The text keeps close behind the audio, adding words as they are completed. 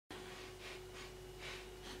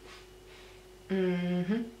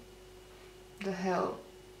Mm-hmm. The hell.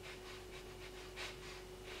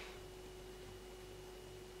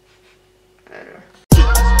 Better.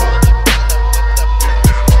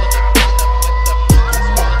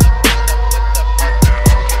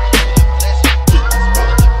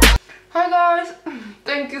 Hi guys,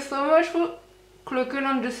 thank you so much for clicking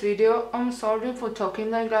on this video. I'm sorry for talking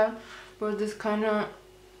like that, but this kind of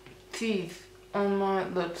teeth on my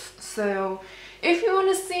lips. So if you want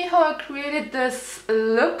to see how I created this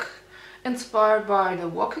look inspired by The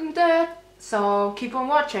Walking Dead, so keep on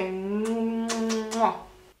watching.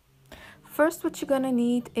 First, what you're gonna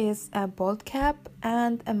need is a bald cap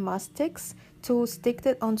and a mustix to stick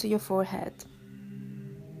that onto your forehead.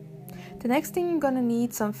 The next thing you're gonna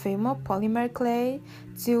need some Fimo polymer clay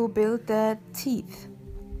to build the teeth.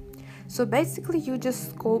 So basically you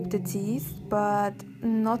just sculpt the teeth, but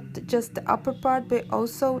not just the upper part, but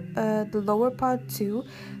also the lower part too,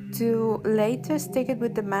 to later stick it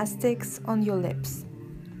with the mastix on your lips.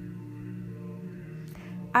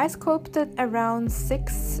 I sculpted around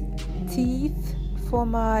 6 teeth for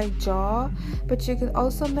my jaw, but you can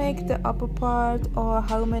also make the upper part or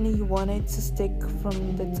how many you want it to stick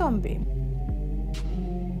from the zombie.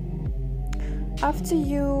 After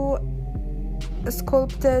you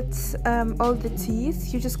sculpted all the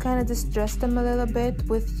teeth, you just kind of distress them a little bit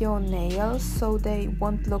with your nails so they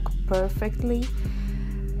won't look perfect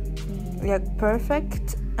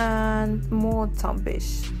and more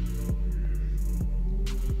zombish.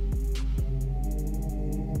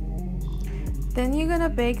 Then you're gonna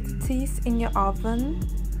bake the teeth in your oven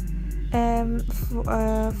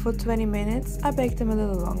for 20 minutes. I baked them a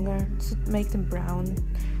little longer to make them brown.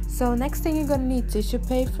 So next thing you're gonna need tissue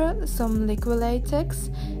paper, some liquid latex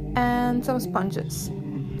and some sponges.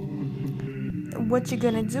 What you're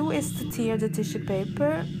gonna do is to tear the tissue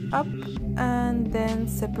paper up and then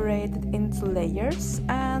separate it into layers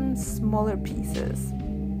and smaller pieces.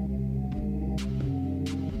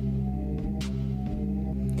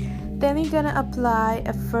 Then you're gonna apply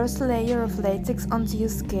a first layer of latex onto your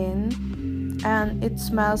skin, and it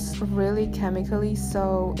smells really chemically,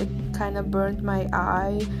 so it kind of burned my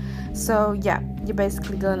eye. So yeah, you're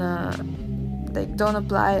basically gonna don't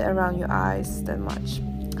apply it around your eyes that much.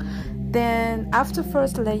 Then after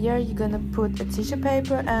first layer, you're gonna put a tissue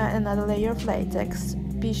paper and another layer of latex.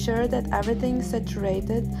 Be sure that everything is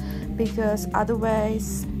saturated, because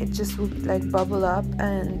otherwise it just would bubble up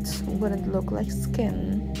and wouldn't look like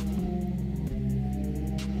skin.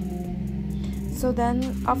 So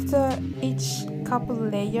then after each couple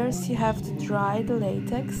layers you have to dry the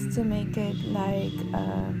latex to make it like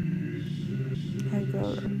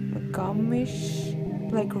gummish,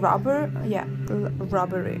 like rubber, yeah,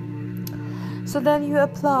 rubbery. So then you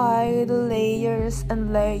apply the layers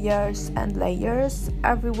and layers and layers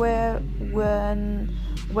everywhere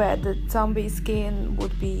where the zombie skin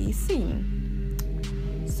would be seen.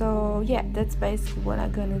 So yeah, that's basically what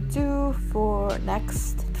I'm gonna do for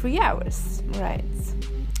next 3 hours, right?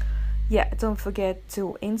 Yeah, don't forget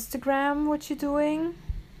to Instagram what you're doing,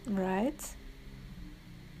 right?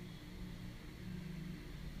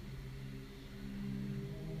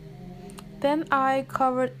 Then I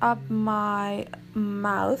covered up my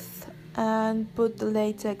mouth and put the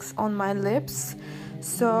latex on my lips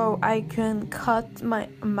so I can cut my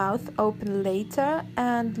mouth open later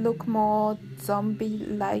and look more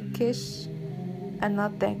zombie-like-ish and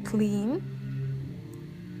not that clean.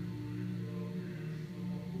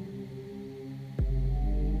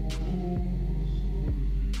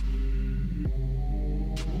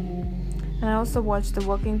 And I also watched The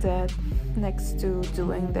Walking Dead next to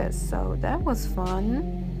doing this, so that was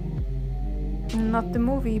fun. Not the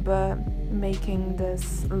movie, but making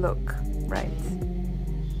this look, right?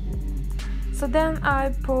 So then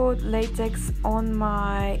I put latex on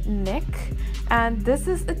my neck, and this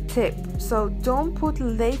is a tip, so don't put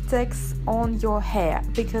latex on your hair,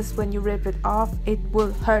 because when you rip it off it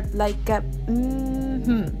will hurt like a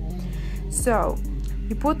So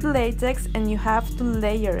you put the latex and you have to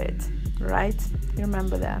layer it, right? You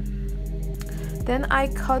remember that. Then I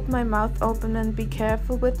cut my mouth open, and be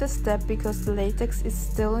careful with this step because the latex is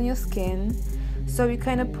still on your skin. So you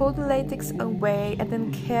kind of pull the latex away and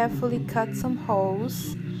then carefully cut some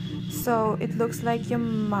holes so it looks like your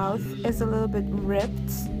mouth is a little bit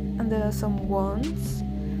ripped and there are some wounds.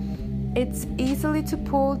 It's easily to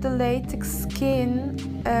pull the latex skin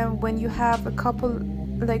when you have a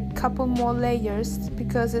couple more layers,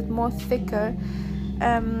 because it's more thicker.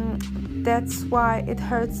 That's why it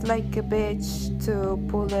hurts like a bitch to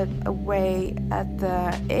pull it away at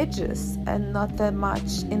the edges and not that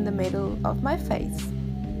much in the middle of my face.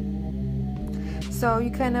 So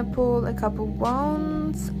you kind of pull a couple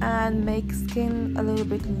ones and make skin a little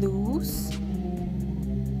bit loose.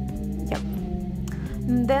 Yep.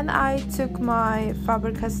 And then I took my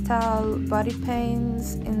Faber-Castell body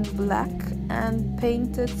paints in black and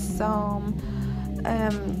painted some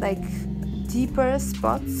like deeper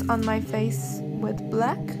spots on my face with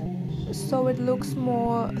black, so it looks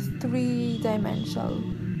more three-dimensional.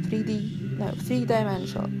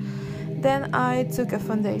 Then I took a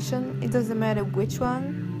foundation, it doesn't matter which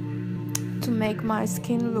one, to make my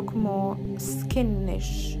skin look more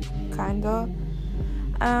skinish, kinda.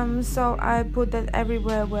 So I put that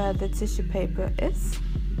everywhere where the tissue paper is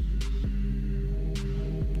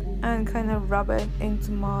and kind of rub it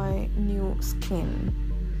into my new skin.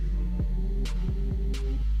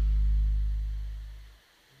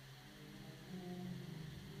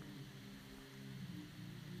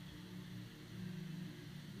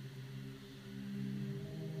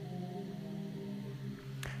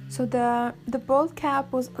 So the bald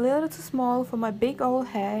cap was a little too small for my big old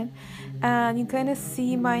head, and you kind of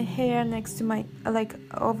see my hair next to my, like,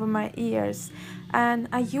 over my ears, and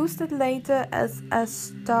I used it later as a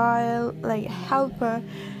style like helper,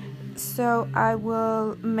 so I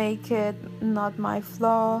will make it not my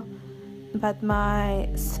flaw but my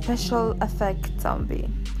special effect zombie,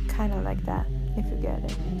 kind of like that, if you get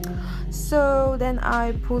it. So then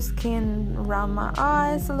I put skin around my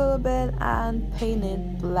eyes a little bit and paint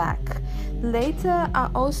it black. Later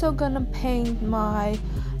I'm also gonna paint my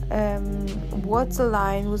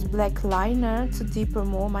waterline with black liner to deepen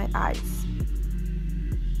more my eyes.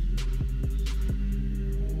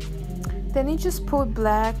 Then you just put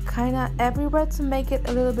black kinda everywhere to make it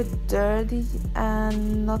a little bit dirty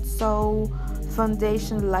and not so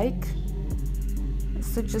foundation like.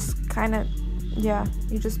 So just kinda, yeah,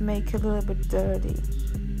 you just make it a little bit dirty.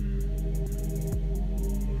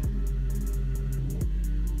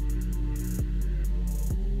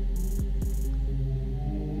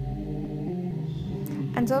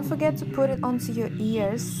 And don't forget to put it onto your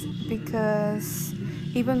ears, because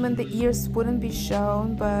even when the ears wouldn't be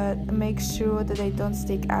shown, but make sure that they don't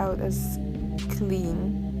stick out as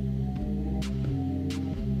clean.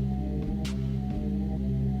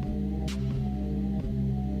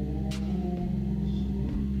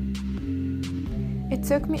 It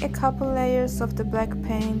took me a couple layers of the black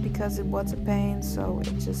paint because it was a paint, so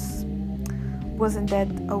it just wasn't that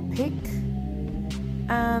opaque.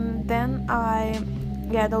 And then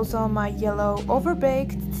those are my yellow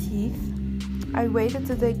overbaked teeth. I waited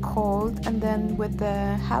till they cold, and then with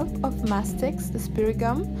the help of Mastix, the spirit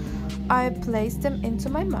gum, I placed them into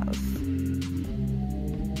my mouth.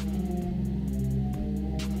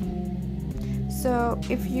 So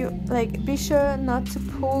if you be sure not to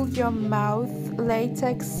pull your mouth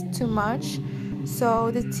latex too much, so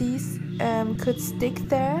the teeth could stick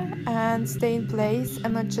there and stay in place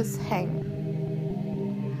and not just hang.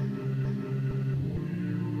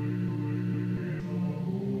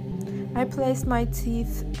 I placed my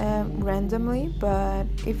teeth randomly, but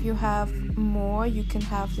if you have more, you can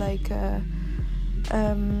have like a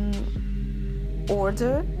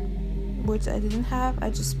order, which I didn't have. I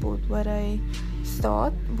just put what I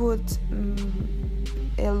thought would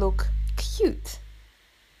look cute.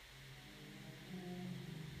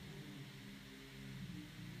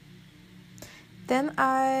 Then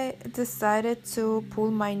I decided to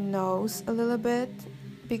pull my nose a little bit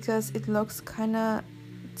because it looks kinda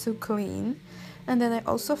too clean, and then I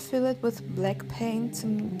also fill it with black paint to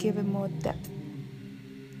give it more depth.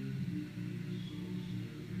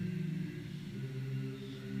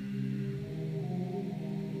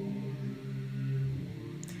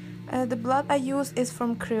 The blood I use is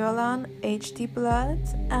from Kryolan HD blood,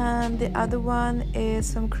 and the other one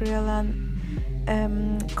is from Kryolan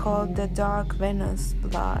called the Dark Venus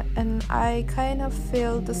blood, and I kind of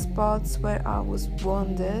filled the spots where I was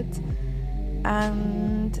wounded.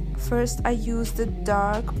 And first I used the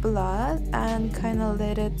dark blood and kind of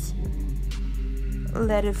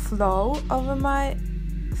let it flow over my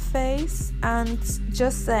face, and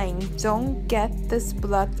just saying, don't get this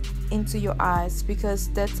blood into your eyes because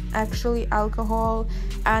that's actually alcohol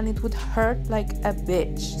and it would hurt like a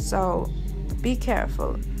bitch, so be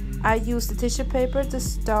careful. I used the tissue paper to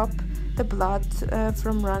stop the blood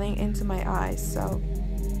from running into my eyes, so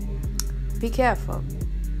be careful.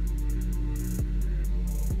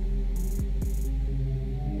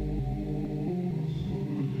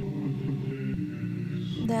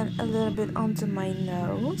 Then a little bit onto my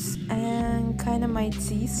nose and kind of my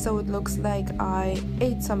teeth, so it looks like I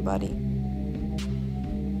ate somebody.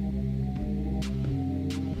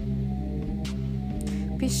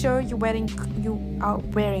 Be sure you are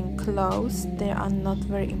wearing clothes. They are not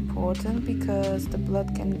very important because the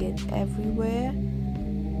blood can get everywhere.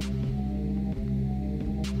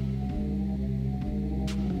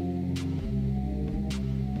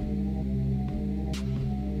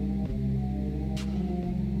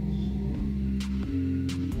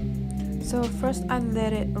 So first I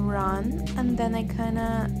let it run, and then I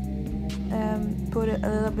kinda put it a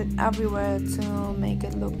little bit everywhere to make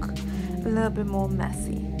it look a little bit more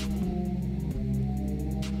messy.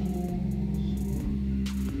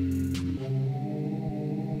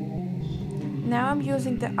 Now I'm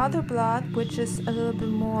using the other blood, which is a little bit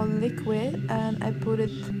more liquid, and I put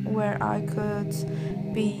it where I could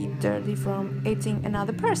be dirty from eating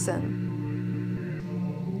another person.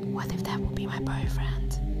 What if that would be my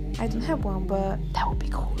boyfriend? I don't have one, but that would be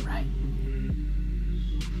cool, right?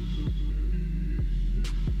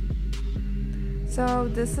 So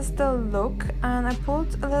this is the look, and I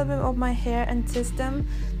pulled a little bit of my hair and twist them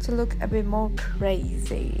to look a bit more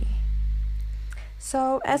crazy.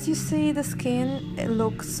 So as you see, the skin, it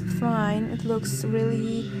looks fine. It looks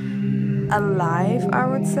really alive, I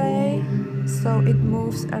would say. So it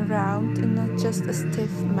moves around and not just a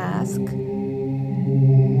stiff mask.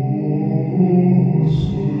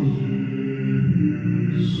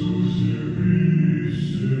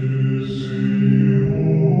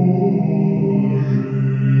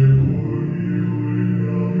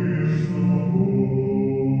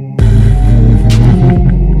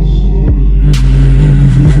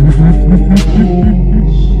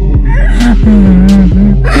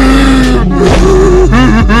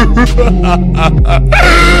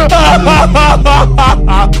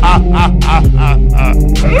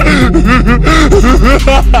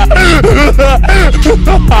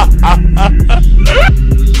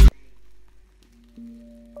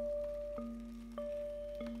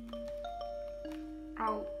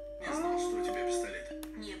 Ау. Не знал, что у тебя пистолет.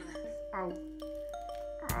 Не было. Ау.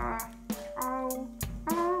 Ау.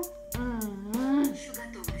 Еще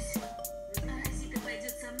готовлюсь. А Зита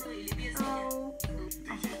пойдет со мной или без меня? Ау. Ты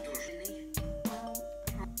ей тоже.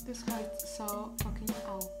 This hurts so fucking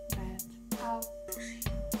bad. Ow. Слушай.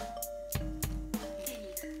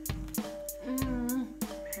 Денег. Mm.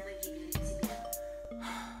 Мы верили тебе.